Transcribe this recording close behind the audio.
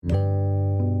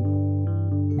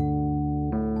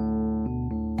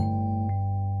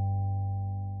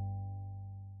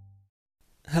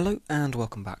Hello and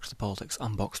welcome back to the Politics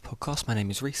Unboxed podcast. My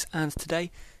name is Reese and today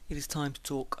it is time to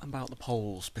talk about the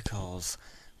polls because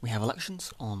we have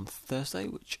elections on Thursday,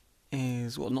 which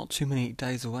is, not too many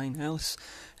days away now. This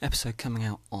episode coming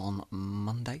out on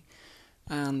Monday.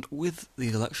 And with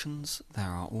these elections, there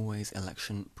are always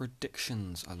election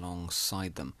predictions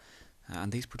alongside them.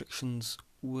 And these predictions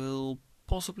will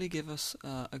possibly give us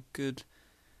a good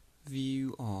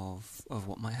view of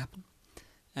what might happen.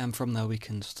 And from there we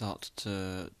can start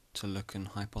to look and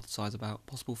hypothesise about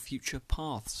possible future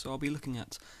paths. So I'll be looking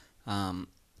at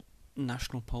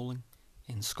national polling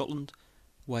in Scotland,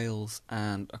 Wales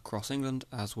and across England,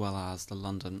 as well as the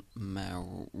London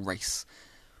mayoral race.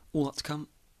 All that to come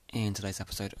in today's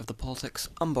episode of the Politics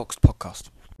Unboxed podcast.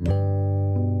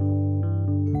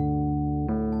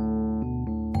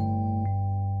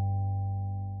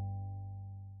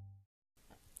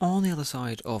 On the other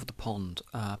side of the pond,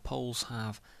 polls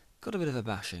have got a bit of a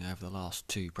bashing over the last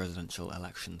two presidential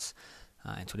elections.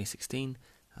 In 2016,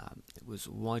 it was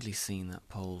widely seen that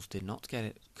polls did not get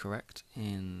it correct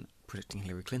in predicting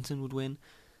Hillary Clinton would win,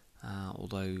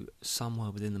 although some were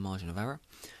within the margin of error.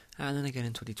 And then again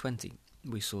in 2020,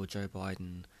 we saw Joe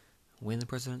Biden win the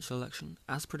presidential election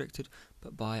as predicted,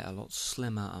 but by a lot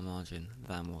slimmer a margin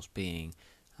than was being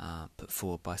put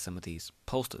forward by some of these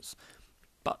pollsters.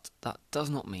 But that does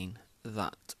not mean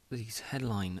that these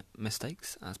headline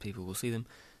mistakes, as people will see them,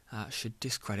 should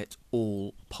discredit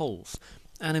all polls.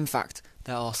 And in fact,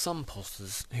 there are some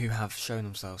pollsters who have shown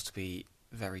themselves to be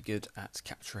very good at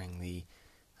capturing the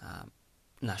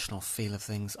national feel of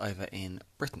things over in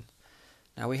Britain.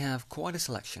 Now we have quite a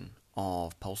selection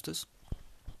of pollsters.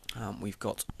 We've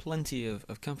got plenty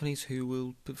of companies who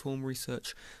will perform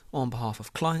research on behalf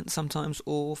of clients sometimes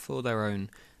or for their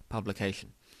own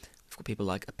publication. We've got people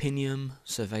like Opinium,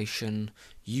 Survation,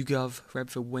 YouGov,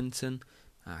 Redford Winton,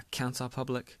 Kantar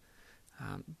Public,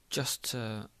 just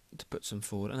to put some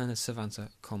forward, and then there's Savanta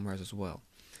Comrades as well.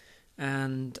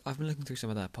 And I've been looking through some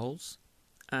of their polls,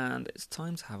 and it's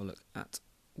time to have a look at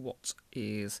what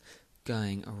is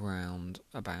going around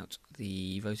about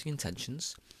the voting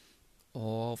intentions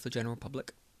of the general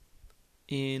public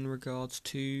in regards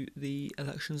to the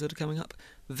elections that are coming up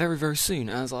very, very soon,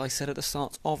 as I said at the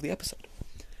start of the episode.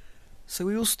 So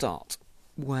we will start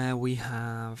where we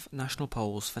have national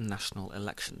polls for national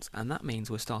elections, and that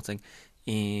means we're starting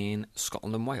in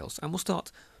Scotland and Wales, and we'll start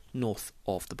north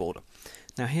of the border.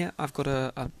 Now here I've got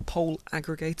a poll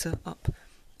aggregator up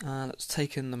that's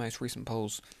taken the most recent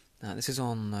polls. This is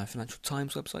on the Financial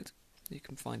Times website. You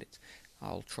can find it.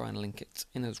 I'll try and link it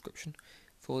in the description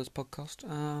for this podcast.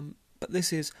 But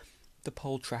this is the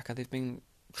poll tracker. They've been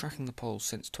tracking the polls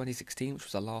since 2016, which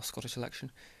was the last Scottish election.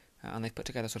 And they've put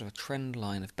together sort of a trend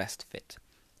line of best fit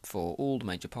for all the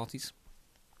major parties.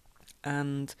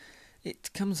 And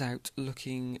it comes out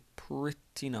looking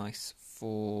pretty nice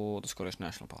for the Scottish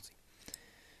National Party.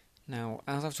 Now,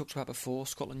 as I've talked about before,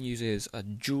 Scotland uses a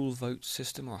dual vote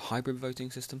system or a hybrid voting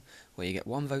system where you get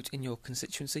one vote in your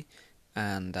constituency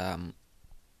and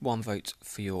one vote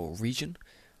for your region.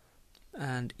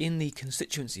 And in the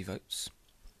constituency votes,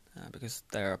 because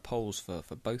there are polls for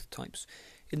both types,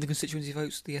 in the constituency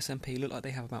votes, the SNP look like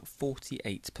they have about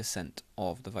 48%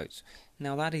 of the votes.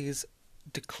 Now that is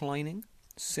declining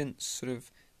since sort of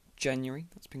January.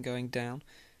 That's been going down,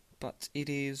 but it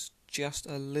is just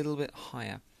a little bit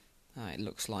higher, it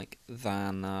looks like,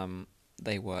 than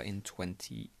they were in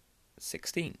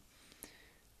 2016,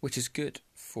 which is good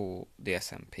for the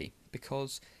SNP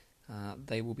because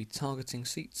they will be targeting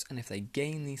seats, and if they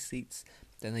gain these seats,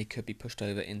 then they could be pushed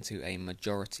over into a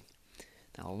majority.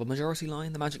 Now, the majority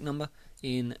line, the magic number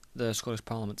in the Scottish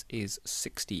Parliament is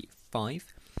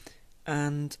 65,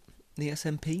 and the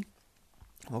SNP,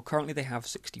 well, currently they have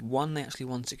 61. They actually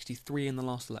won 63 in the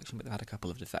last election, but they've had a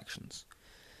couple of defections.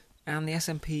 And the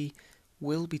SNP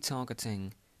will be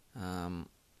targeting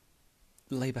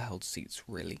Labour-held seats,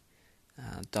 really.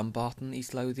 Dumbarton,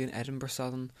 East Lothian, Edinburgh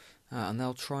Southern, and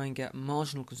they'll try and get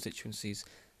marginal constituencies,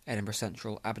 Edinburgh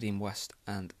Central, Aberdeen West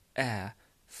and Ayr,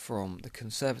 from the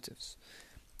Conservatives.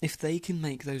 If they can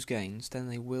make those gains, then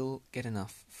they will get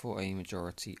enough for a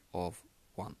majority of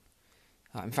one.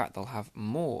 In fact, they'll have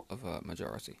more of a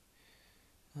majority.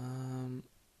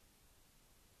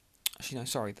 Actually, no,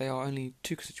 sorry, they are only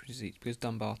two constituencies because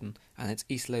Dumbarton, and it's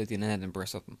East Lothian and Edinburgh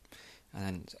Southern, and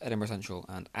then Edinburgh Central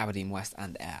and Aberdeen West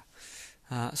and Ayr.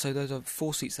 So those are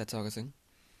 4 seats they're targeting,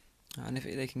 and if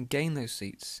they can gain those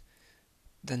seats,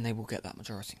 then they will get that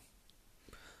majority.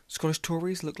 Scottish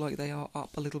Tories look like they are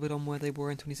up a little bit on where they were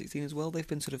in 2016 as well. They've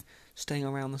been sort of staying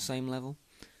around the same level.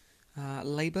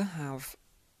 Labour have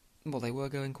they were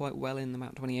going quite well in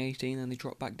about 2018, and they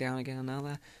dropped back down again, and now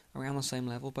they're around the same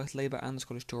level. Both Labour and the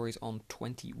Scottish Tories on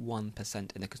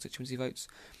 21% in the constituency votes,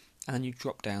 and then you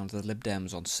drop down to the Lib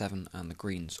Dems on 7% and the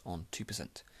Greens on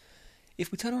 2%.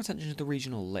 If we turn our attention to the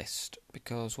regional list,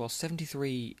 because while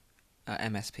 73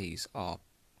 MSPs are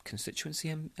constituency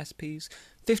MSPs,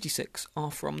 56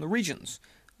 are from the regions.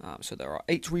 So there are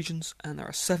 8 regions and there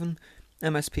are 7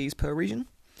 MSPs per region.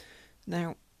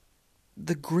 Now,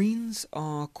 the Greens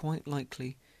are quite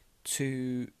likely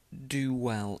to do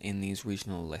well in these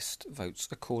regional list votes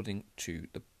according to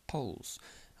the polls.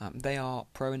 They are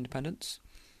pro-independence,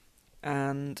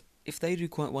 and if they do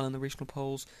quite well in the regional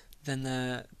polls, then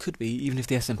there could be, even if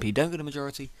the SNP don't get a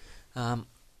majority,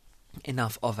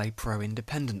 enough of a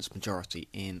pro-independence majority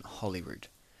in Holyrood.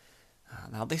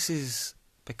 Now, this is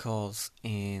because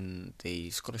in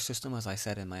the Scottish system, as I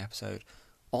said in my episode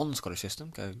on the Scottish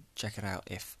system, go check it out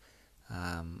if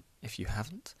you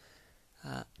haven't,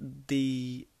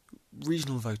 the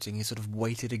regional voting is sort of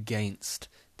weighted against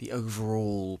the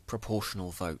overall proportional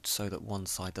vote, so that one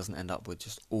side doesn't end up with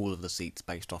just all of the seats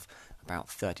based off about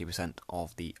 30%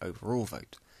 of the overall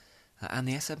vote. And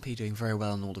the SNP doing very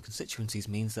well in all the constituencies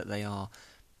means that they are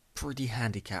pretty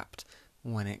handicapped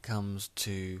when it comes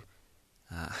to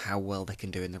how well they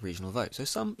can do in the regional vote. So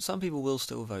some people will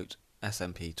still vote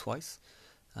SNP twice.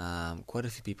 Quite a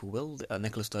few people will.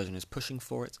 Nicola Sturgeon is pushing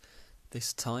for it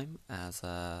this time, as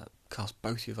cast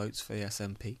both your votes for the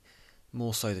SNP,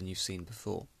 more so than you've seen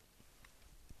before.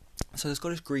 So the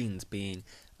Scottish Greens, being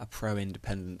a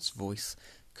pro-independence voice,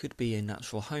 could be a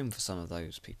natural home for some of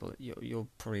those people. You're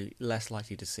probably less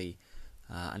likely to see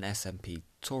an SNP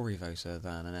Tory voter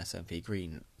than an SNP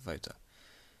Green voter.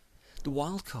 The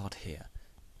wild card here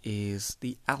is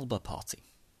the Alba Party,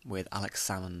 with Alex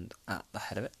Salmond at the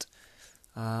head of it,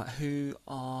 who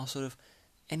are sort of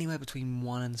anywhere between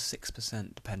 1 and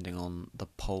 6% depending on the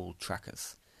poll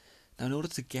trackers. Now, in order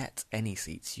to get any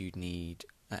seats, you'd need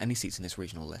any seats in this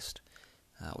regional list,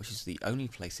 which is the only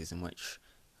places in which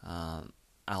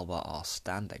Alba are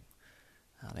standing.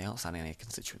 They aren't standing in any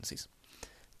constituencies.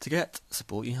 To get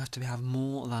support, you have to have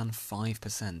more than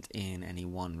 5% in any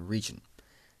one region.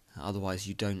 Otherwise,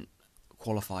 you don't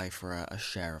qualify for a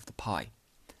share of the pie.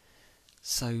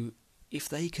 So, if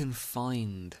they can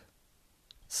find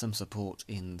some support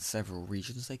in several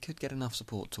regions, they could get enough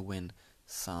support to win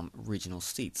some regional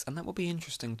seats, and that will be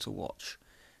interesting to watch.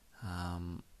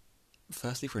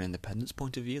 Firstly, from an independence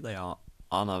point of view, they are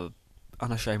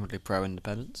unashamedly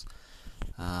pro-independence.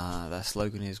 Their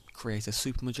slogan is "Create a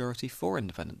supermajority for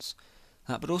independence."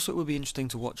 But also it would be interesting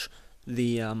to watch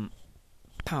the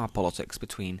power politics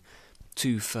between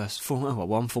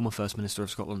one former First Minister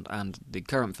of Scotland and the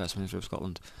current First Minister of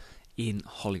Scotland in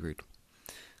Holyrood.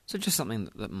 So just something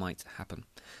that might happen.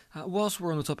 Whilst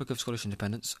we're on the topic of Scottish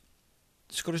independence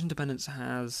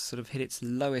has sort of hit its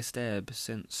lowest ebb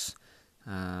since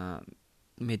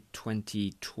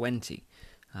mid-2020.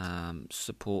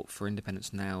 Support for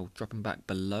independence now dropping back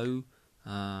below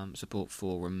support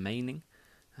for remaining,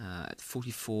 at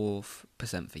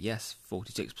 44% for yes,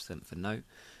 46% for no.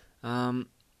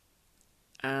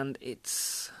 And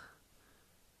it's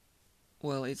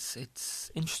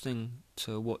interesting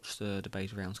to watch the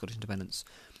debate around Scottish independence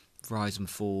rise and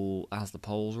fall as the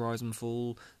polls rise and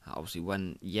fall. Obviously,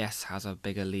 when yes has a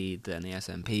bigger lead, then the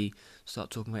SNP start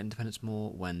talking about independence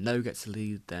more. When no gets a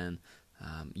lead, then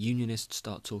unionists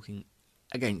start talking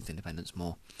against independence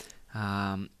more.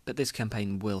 But this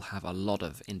campaign will have a lot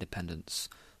of independence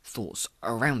thoughts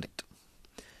around it.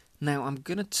 Now, I'm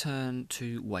going to turn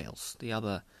to Wales, the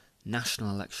other national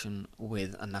election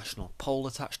with a national poll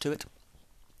attached to it.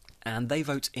 And they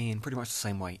vote in pretty much the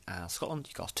same way as Scotland.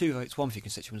 You cast 2 votes, one for your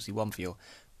constituency, one for your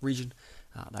region.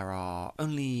 There are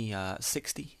only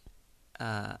 60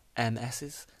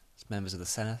 MSs, members of the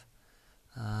Senedd,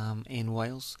 in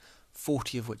Wales,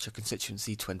 40 of which are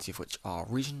constituency, 20 of which are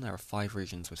region. There are 5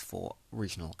 regions with 4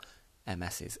 regional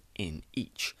MSs in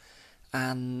each.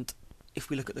 And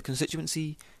if we look at the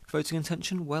constituency voting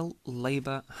intention, well,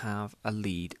 Labour have a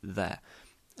lead there.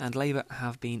 And Labour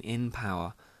have been in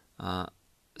power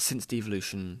since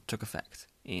devolution took effect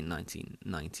in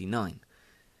 1999.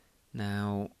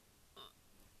 Now,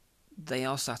 they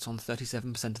are sat on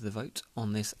 37% of the vote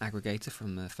on this aggregator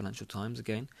from the Financial Times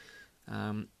again.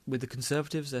 With the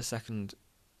Conservatives,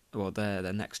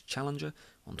 their next challenger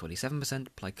on 27%,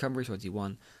 Plaid Cymru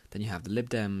 21%, then you have the Lib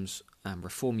Dems,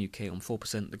 Reform UK on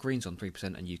 4%, the Greens on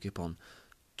 3% and UKIP on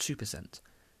 2%.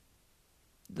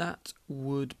 That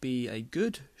would be a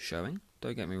good showing,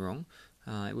 don't get me wrong.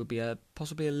 It would be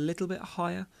possibly a little bit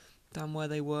higher than where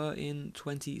they were in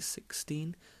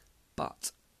 2016,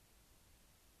 but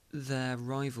their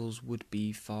rivals would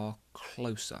be far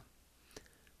closer.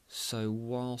 So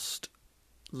whilst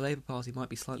the Labour Party might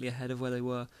be slightly ahead of where they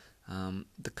were,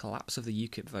 the collapse of the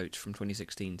UKIP vote from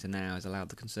 2016 to now has allowed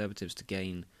the Conservatives to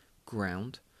gain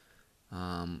ground.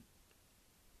 And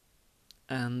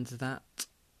that,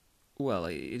 well,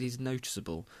 it is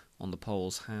noticeable on the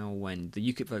polls how when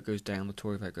the UKIP vote goes down, the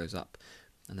Tory vote goes up.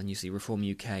 And then you see Reform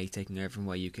UK taking over from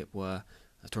where UKIP were,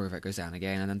 the Tory vote goes down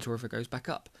again, and then the Tory vote goes back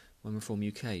up when Reform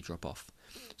UK drop off.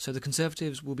 So the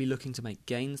Conservatives will be looking to make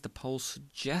gains. The polls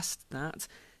suggest that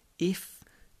if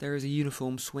there is a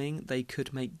uniform swing, they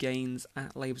could make gains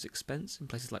at Labour's expense in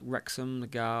places like Wrexham, the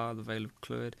Gar, the Vale of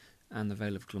Clwyd, and the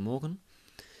Vale of Glamorgan.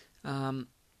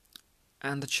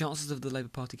 And the chances of the Labour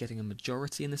Party getting a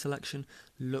majority in this election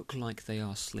look like they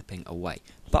are slipping away.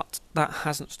 But that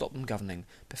hasn't stopped them governing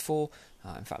before.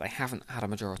 In fact, they haven't had a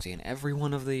majority in every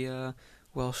one of the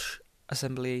Welsh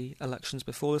Assembly elections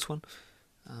before this one.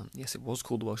 Yes, it was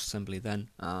called the Welsh Assembly then.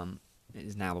 It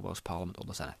is now the Welsh Parliament or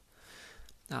the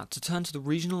Senedd. To turn to the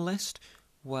regional list,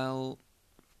 well,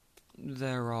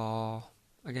 there are,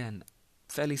 again,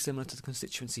 fairly similar to the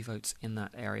constituency votes in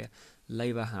that area.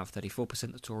 Labour have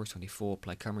 34%, the Tories 24%,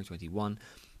 Plaid Cymru 21%.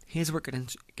 Here's where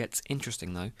it gets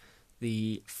interesting, though.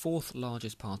 The fourth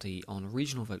largest party on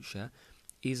regional vote share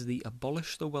is the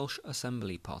Abolish the Welsh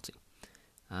Assembly Party.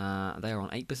 They are on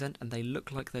 8%, and they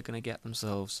look like they're going to get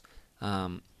themselves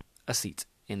a seat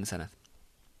in the Senedd.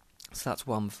 So that's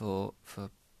one for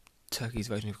turkeys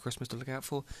voting for Christmas to look out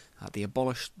for. The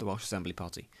Abolish the Welsh Assembly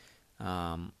Party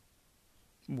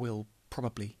will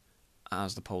probably,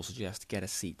 as the polls suggest, get a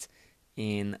seat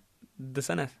in the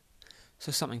Senedd.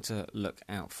 So something to look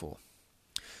out for.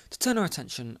 To turn our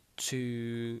attention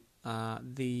to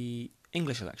the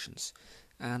English elections,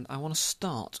 and I want to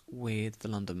start with the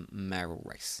London mayoral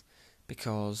race,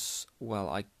 because, well,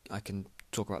 I can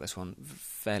talk about this one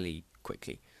fairly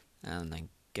quickly and then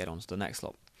get on to the next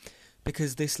lot,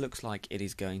 because this looks like it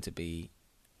is going to be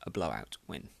a blowout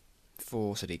win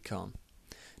for Sadiq Khan.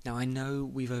 Now, I know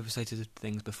we've overstated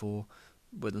things before,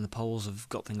 but the polls have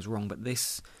got things wrong, but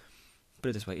put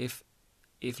it this way,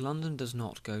 if London does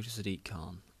not go to Sadiq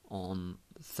Khan on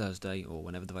Thursday, or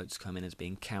whenever the votes come in as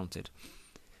being counted,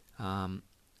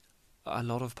 a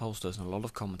lot of pollsters and a lot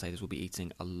of commentators will be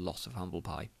eating a lot of humble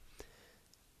pie.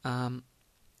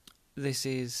 This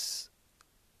is...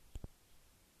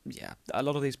 yeah, a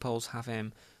lot of these polls have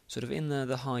him sort of in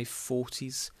the high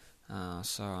 40s,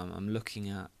 so I'm looking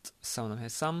at some of them here.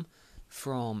 Some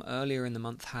from earlier in the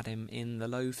month had him in the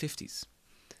low 50s.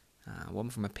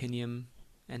 One from Opinion,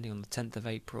 ending on the 10th of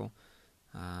April,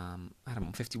 had him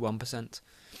on 51%,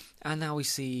 and now we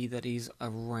see that he's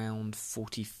around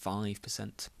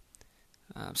 45%,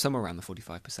 somewhere around the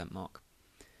 45% mark.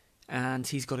 And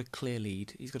he's got a clear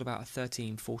lead. He's got about a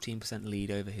 13-14% lead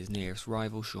over his nearest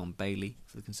rival, Sean Bailey,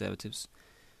 for the Conservatives.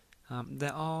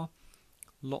 There are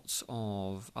lots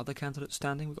of other candidates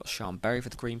standing. We've got Sian Berry for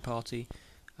the Green Party.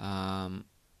 We've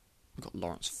got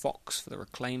Lawrence Fox for the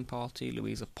Reclaim Party.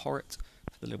 Louisa Porritt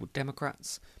for the Liberal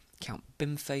Democrats. Count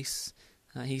Bimface,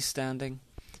 he's standing.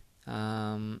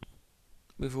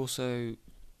 We've also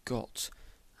got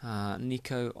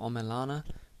Nico Omelana,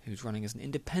 who's running as an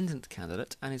independent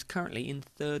candidate and is currently in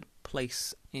third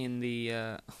place in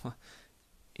the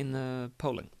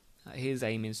polling. His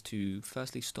aim is to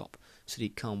firstly stop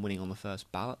Sadiq Khan winning on the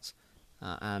first ballot,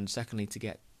 and secondly to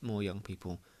get more young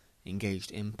people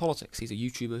engaged in politics. He's a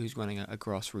YouTuber who's running a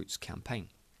grassroots campaign.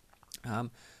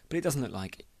 But it doesn't look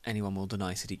like anyone will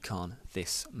deny Sadiq Khan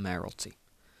this mayoralty.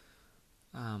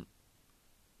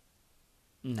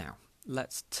 Now,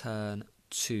 let's turn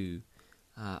to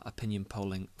opinion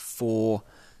polling for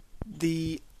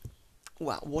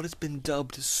what has been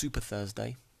dubbed Super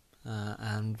Thursday,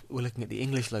 and we're looking at the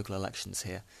English local elections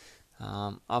here.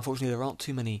 Unfortunately, there aren't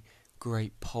too many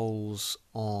great polls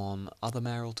on other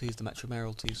mayoralties, the metro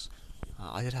mayoralties.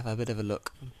 I did have a bit of a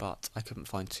look, but I couldn't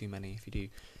find too many. If you do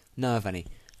know of any,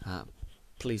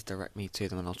 please direct me to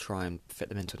them and I'll try and fit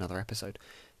them into another episode.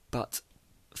 But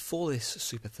for this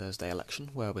Super Thursday election,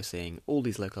 where we're seeing all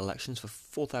these local elections for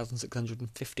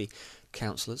 4,650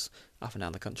 councillors up and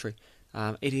down the country,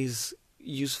 it is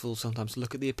useful sometimes to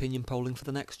look at the opinion polling for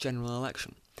the next general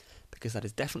election, because that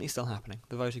is definitely still happening.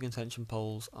 The voting intention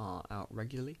polls are out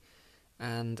regularly,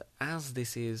 and as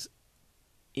this is,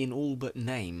 in all but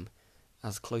name,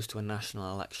 as close to a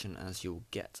national election as you'll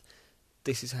get,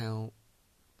 this is how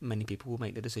many people will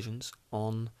make their decisions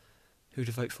on who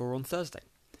to vote for on Thursday.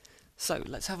 So,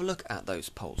 let's have a look at those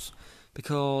polls,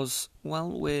 because, well,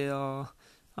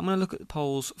 I'm going to look at the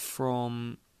polls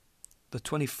from the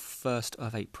 21st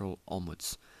of April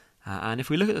onwards, And if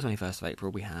we look at the 21st of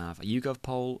April, we have a YouGov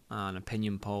poll and an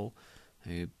opinion poll,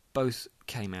 who both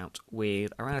came out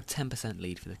with around a 10%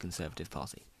 lead for the Conservative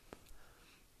Party.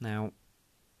 Now,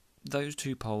 those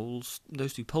two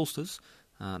pollsters,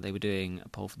 they were doing a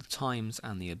poll for the Times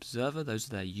and the Observer. Those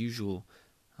are their usual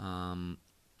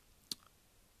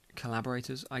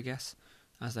collaborators, I guess,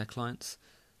 as their clients.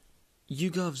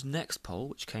 YouGov's next poll,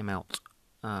 which came out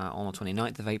on the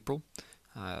 29th of April,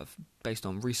 based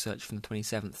on research from the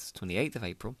 27th to 28th of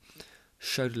April,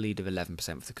 showed a lead of 11%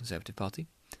 for the Conservative Party.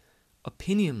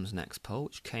 Opinion's next poll,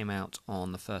 which came out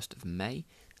on the 1st of May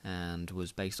and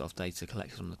was based off data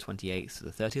collected on the 28th to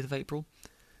the 30th of April,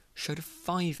 showed a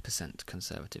 5%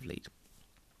 Conservative lead.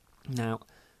 Now,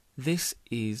 this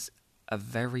is a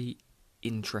very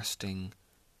interesting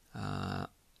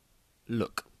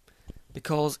look,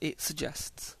 because it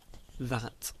suggests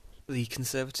that the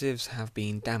Conservatives have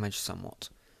been damaged somewhat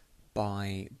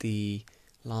by the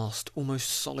last almost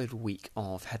solid week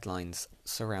of headlines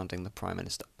surrounding the Prime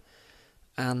Minister.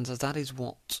 And that is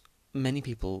what many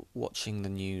people watching the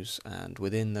news and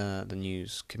within the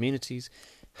news communities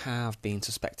have been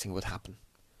suspecting would happen.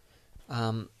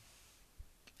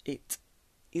 It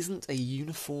isn't a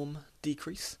uniform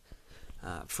decrease.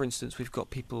 For instance, we've got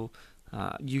people,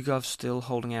 YouGov still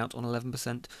holding out on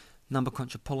 11%, Number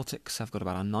Cruncher Politics have got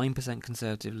about a 9%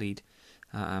 Conservative lead,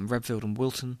 and Redfield and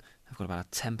Wilton have got about a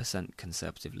 10%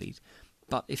 Conservative lead.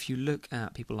 But if you look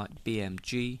at people like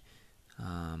BMG,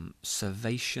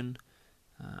 Survation,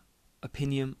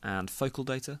 Opinion and Focal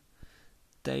Data,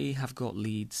 they have got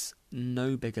leads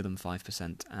no bigger than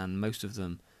 5%, and most of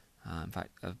them, in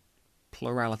fact, a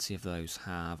plurality of those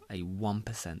have a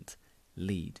 1%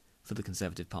 lead for the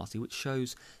Conservative Party, which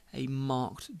shows a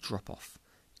marked drop-off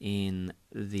in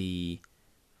the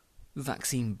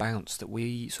vaccine bounce that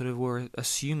we sort of were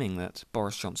assuming that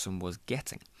Boris Johnson was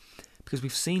getting. Because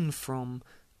we've seen from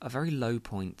a very low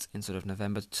point in sort of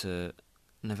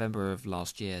November of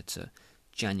last year to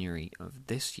January of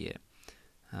this year,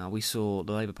 we saw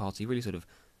the Labour Party really sort of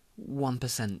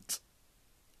 1%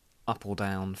 up or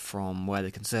down from where the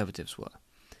Conservatives were.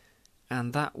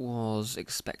 And that was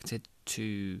expected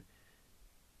to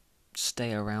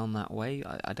stay around that way.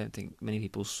 I don't think many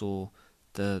people saw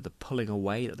the pulling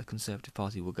away that the Conservative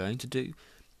Party were going to do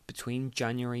between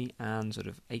January and sort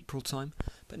of April time.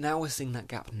 But now we're seeing that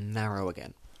gap narrow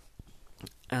again.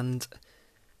 And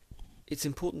it's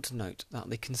important to note that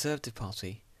the Conservative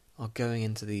Party are going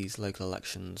into these local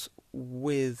elections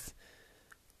with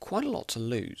quite a lot to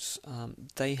lose.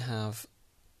 They have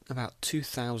about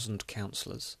 2,000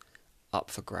 councillors up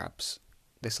for grabs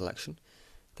this election.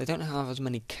 They don't have as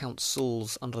many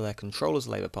councils under their control as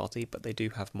the Labour Party, but they do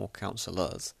have more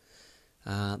councillors.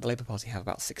 The Labour Party have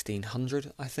about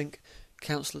 1,600, I think,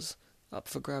 councillors up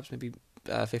for grabs, maybe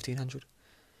 1,500.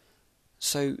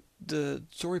 So the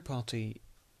Tory Party,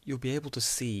 you'll be able to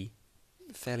see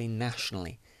fairly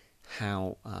nationally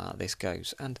how this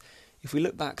goes. And if we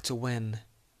look back to when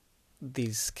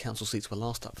these council seats were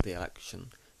last up for the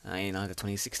election, in either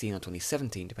 2016 or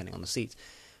 2017, depending on the seat,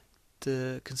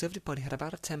 the Conservative Party had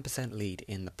about a 10% lead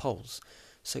in the polls.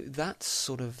 So that's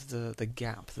sort of the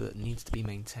gap that needs to be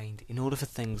maintained in order for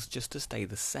things just to stay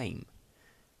the same.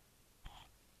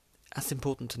 That's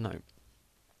important to note.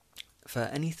 For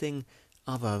anything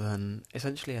other than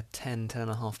essentially a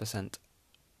 10.5%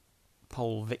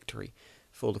 poll victory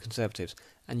for the Conservatives,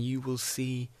 and you will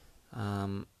see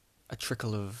a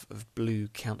trickle of blue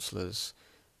councillors,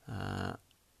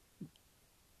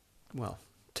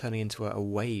 turning into a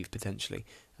wave potentially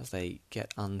as they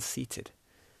get unseated.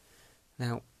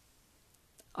 Now,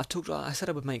 I said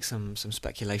I would make some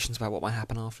speculations about what might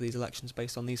happen after these elections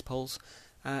based on these polls,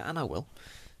 and I will,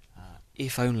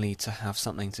 if only to have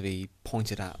something to be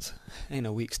pointed at in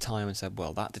a week's time and said,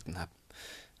 well, that didn't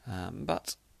happen.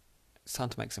 But it's time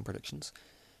to make some predictions.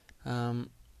 I'm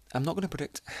not going to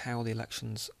predict how the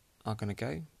elections are going to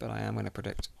go, but I am going to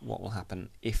predict what will happen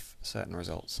if certain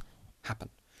results happen.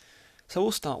 So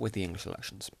we'll start with the English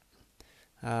elections.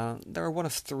 There are one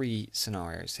of three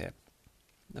scenarios here.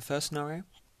 The first scenario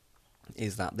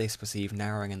is that this perceived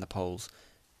narrowing in the polls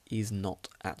is not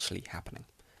actually happening,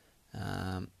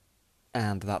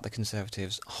 and that the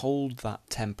Conservatives hold that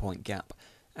 10-point gap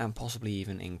and possibly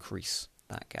even increase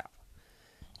that gap.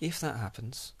 If that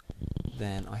happens,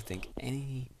 then I think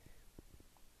any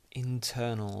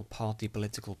internal party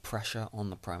political pressure on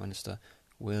the Prime Minister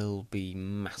will be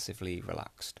massively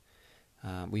relaxed.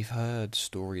 We've heard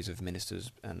stories of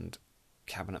ministers and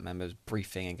cabinet members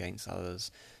briefing against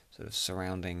others, sort of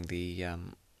surrounding the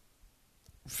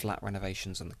flat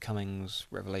renovations and the Cummings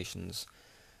revelations.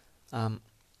 I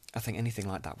think anything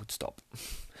like that would stop.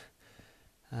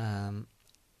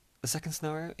 The second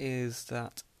scenario is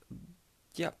that,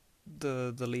 yep,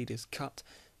 the lead is cut,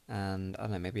 and I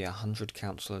don't know, maybe 100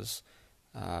 councillors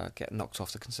get knocked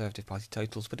off the Conservative Party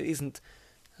totals, but it isn't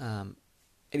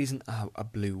a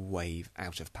blue wave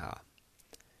out of power.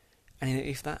 And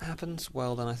if that happens,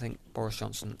 well, then I think Boris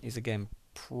Johnson is again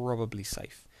probably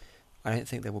safe. I don't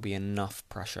think there will be enough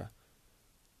pressure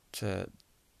to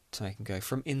make him go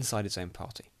from inside his own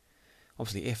party.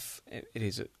 Obviously, if it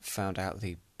is found out that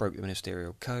he broke the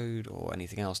ministerial code or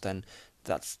anything else, then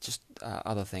that's just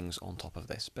other things on top of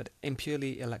this. But in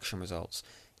purely election results,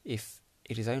 if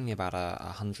it is only about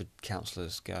 100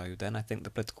 councillors go, then I think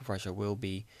the political pressure will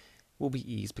be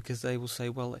eased, because they will say,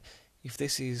 well, if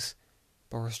this is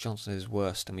Boris Johnson's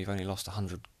worst and we've only lost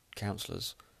 100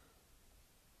 councillors,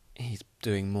 he's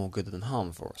doing more good than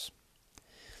harm for us.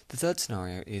 The third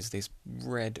scenario is this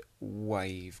red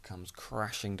wave comes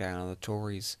crashing down and the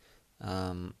Tories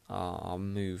are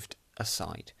moved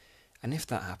aside. And if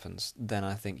that happens, then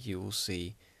I think you will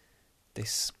see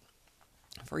this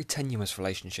very tenuous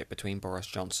relationship between Boris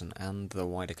Johnson and the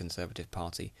wider Conservative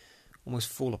Party almost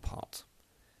fall apart.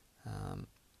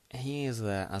 He is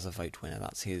there as a vote winner.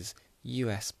 That's his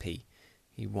USP.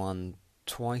 He won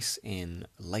twice in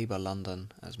Labour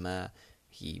London as mayor.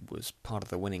 He was part of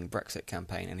the winning Brexit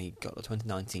campaign, and he got the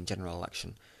 2019 general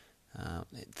election.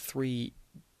 3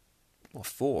 or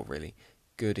 4 really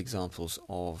good examples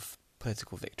of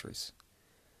political victories.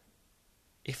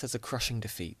 If there's a crushing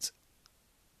defeat,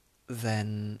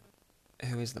 then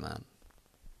who is the man?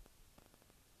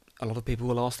 A lot of people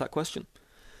will ask that question.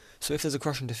 So if there's a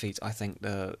crushing defeat, I think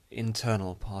the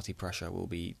internal party pressure will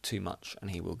be too much and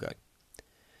he will go.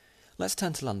 Let's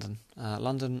turn to London.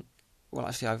 London, well,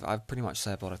 actually, I've pretty much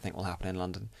said what I think will happen in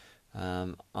London.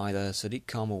 Either Sadiq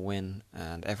Khan will win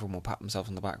and everyone will pat themselves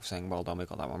on the back for saying, well done, we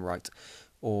got that one right,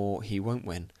 or he won't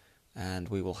win and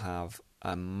we will have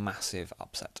a massive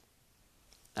upset.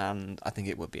 And I think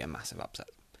it would be a massive upset.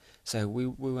 So we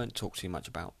won't talk too much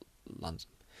about London.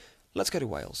 Let's go to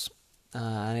Wales.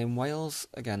 And in Wales,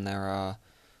 again, there are,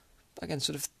 sort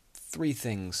of 3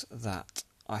 things that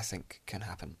I think can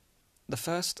happen. The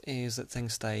first is that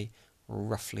things stay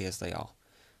roughly as they are.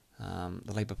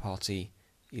 The Labour Party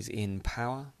is in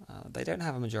power. They don't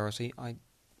have a majority. I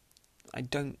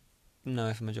don't know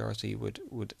if a majority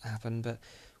would happen, but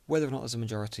whether or not there's a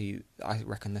majority, I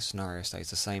reckon this scenario stays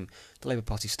the same. The Labour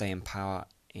Party stay in power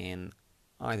in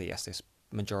either, yes, this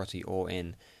majority or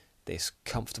in this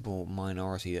comfortable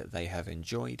minority that they have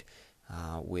enjoyed,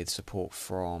 with support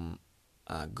from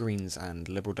Greens and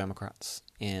Liberal Democrats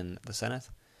in the Senate.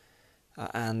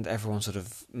 And everyone sort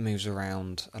of moves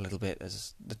around a little bit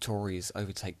as the Tories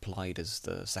overtake Plaid as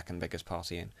the second biggest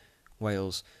party in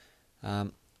Wales,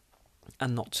 and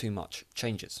not too much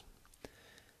changes.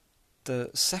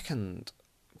 The second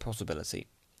possibility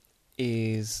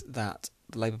is that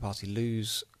the Labour Party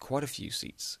lose quite a few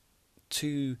seats.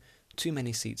 Too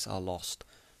many seats are lost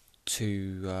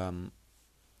to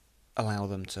allow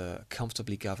them to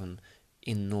comfortably govern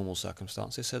in normal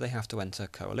circumstances, so they have to enter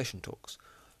coalition talks.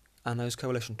 And those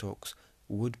coalition talks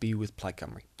would be with Plaid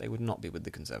Cymru. They would not be with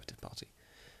the Conservative Party.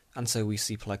 And so we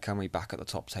see Plaid Cymru back at the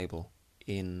top table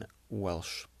in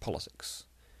Welsh politics.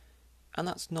 And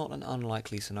that's not an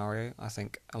unlikely scenario. I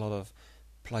think a lot of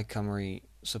Plaid Cymru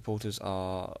supporters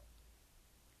are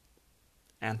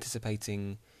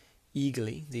anticipating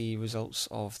eagerly the results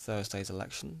of Thursday's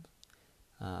election.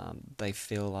 They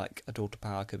feel like a door to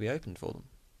power could be opened for them.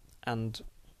 And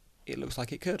it looks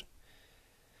like it could.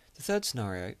 The third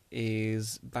scenario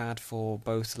is bad for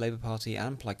both the Labour Party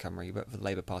and Plaid Cymru, but for the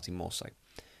Labour Party more so.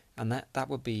 And that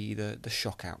would be the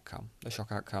shock outcome. The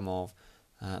shock outcome of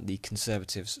the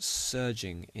Conservatives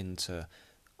surging into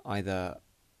either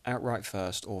outright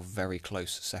first or very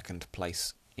close second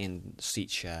place in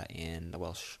seat share in the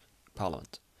Welsh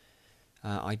Parliament.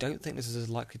 I don't think this is as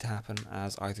likely to happen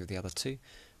as either of the other two,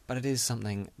 but it is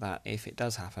something that, if it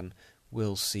does happen,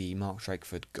 we'll see Mark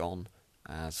Drakeford gone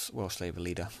as Welsh Labour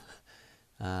leader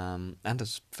and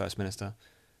as First Minister,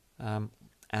 and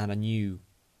a new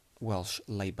Welsh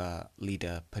Labour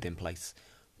leader put in place,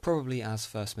 probably as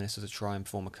First Minister to try and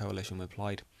form a coalition with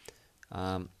Plaid.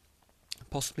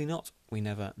 Possibly not, we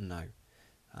never know.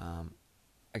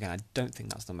 Again, I don't think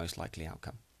that's the most likely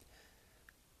outcome.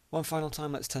 One final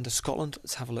time, let's turn to Scotland.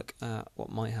 Let's have a look at what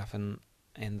might happen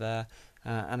in there.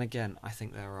 And again, I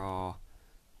think there are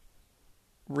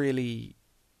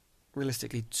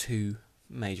realistically 2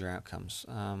 major outcomes.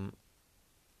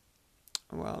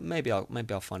 Well, maybe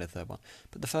I'll find a third one.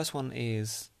 But the first one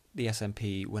is the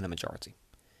SNP win a majority.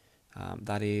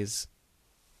 That is,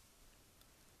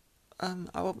 I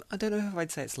don't know if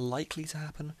I'd say it's likely to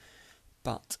happen,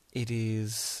 but it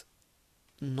is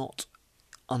not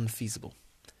unfeasible.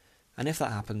 And if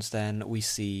that happens, then we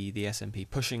see the SNP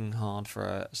pushing hard for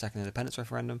a second independence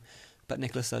referendum, but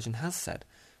Nicola Sturgeon has said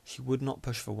she would not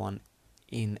push for one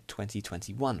in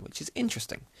 2021, which is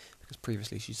interesting, because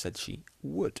previously she said she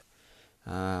would.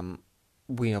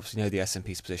 We obviously know the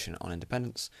SNP's position on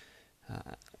independence,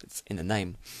 it's in the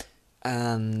name,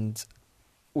 and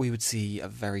we would see a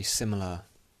very similar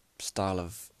style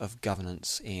of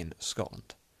governance in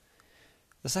Scotland.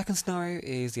 The second scenario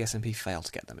is the SNP fail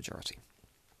to get the majority,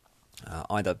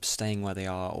 either staying where they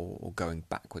are or going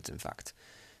backwards, in fact.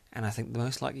 And I think the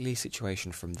most likely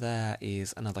situation from there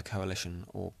is another coalition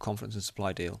or confidence and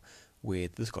supply deal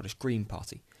with the Scottish Green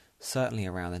Party, certainly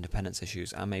around independence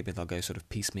issues, and maybe they'll go sort of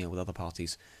piecemeal with other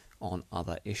parties on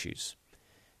other issues.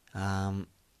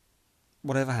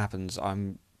 Whatever happens,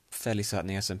 I'm fairly certain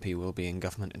the SNP will be in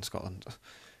government in Scotland.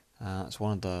 It's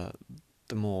one of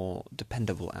the more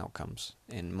dependable outcomes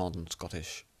in modern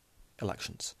Scottish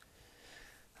elections.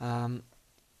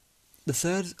 The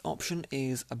third option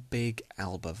is a big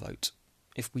Alba vote.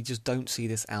 If we just don't see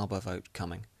this Alba vote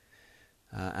coming,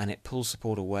 and it pulls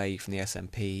support away from the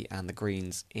SNP and the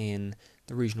Greens in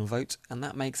the regional vote, and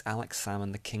that makes Alex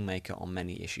Salmond the kingmaker on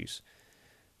many issues.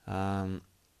 And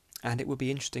it would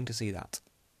be interesting to see that.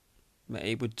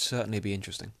 It would certainly be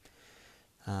interesting.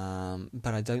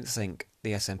 But I don't think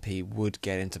the SNP would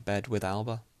get into bed with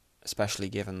Alba, especially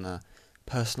given the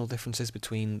personal differences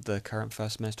between the current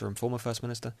First Minister and former First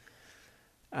Minister.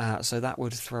 So that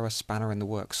would throw a spanner in the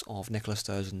works of Nicola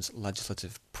Sturgeon's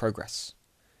legislative progress.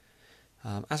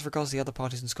 As regards the other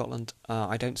parties in Scotland,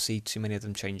 I don't see too many of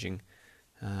them changing,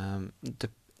 no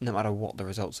matter what the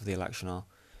results of the election are.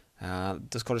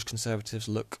 The Scottish Conservatives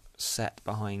look set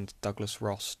behind Douglas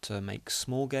Ross to make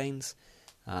small gains,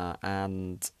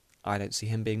 and I don't see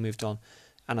him being moved on.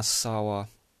 Anas Sarwar,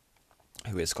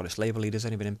 who is Scottish Labour leader, has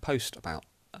only been in post about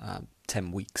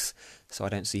 10 weeks, so I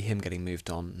don't see him getting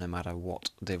moved on no matter what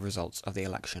the results of the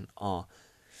election are.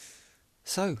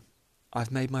 So,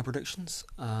 I've made my predictions.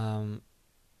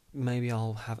 Maybe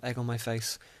I'll have egg on my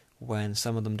face when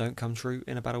some of them don't come true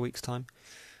in about a week's time.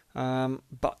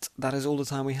 But that is all the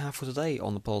time we have for today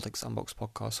on the Politics Unboxed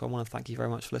podcast, so I want to thank you very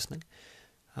much for listening.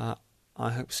 I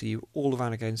hope to see you all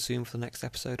around again soon for the next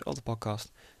episode of the podcast,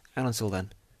 and until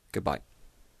then, goodbye.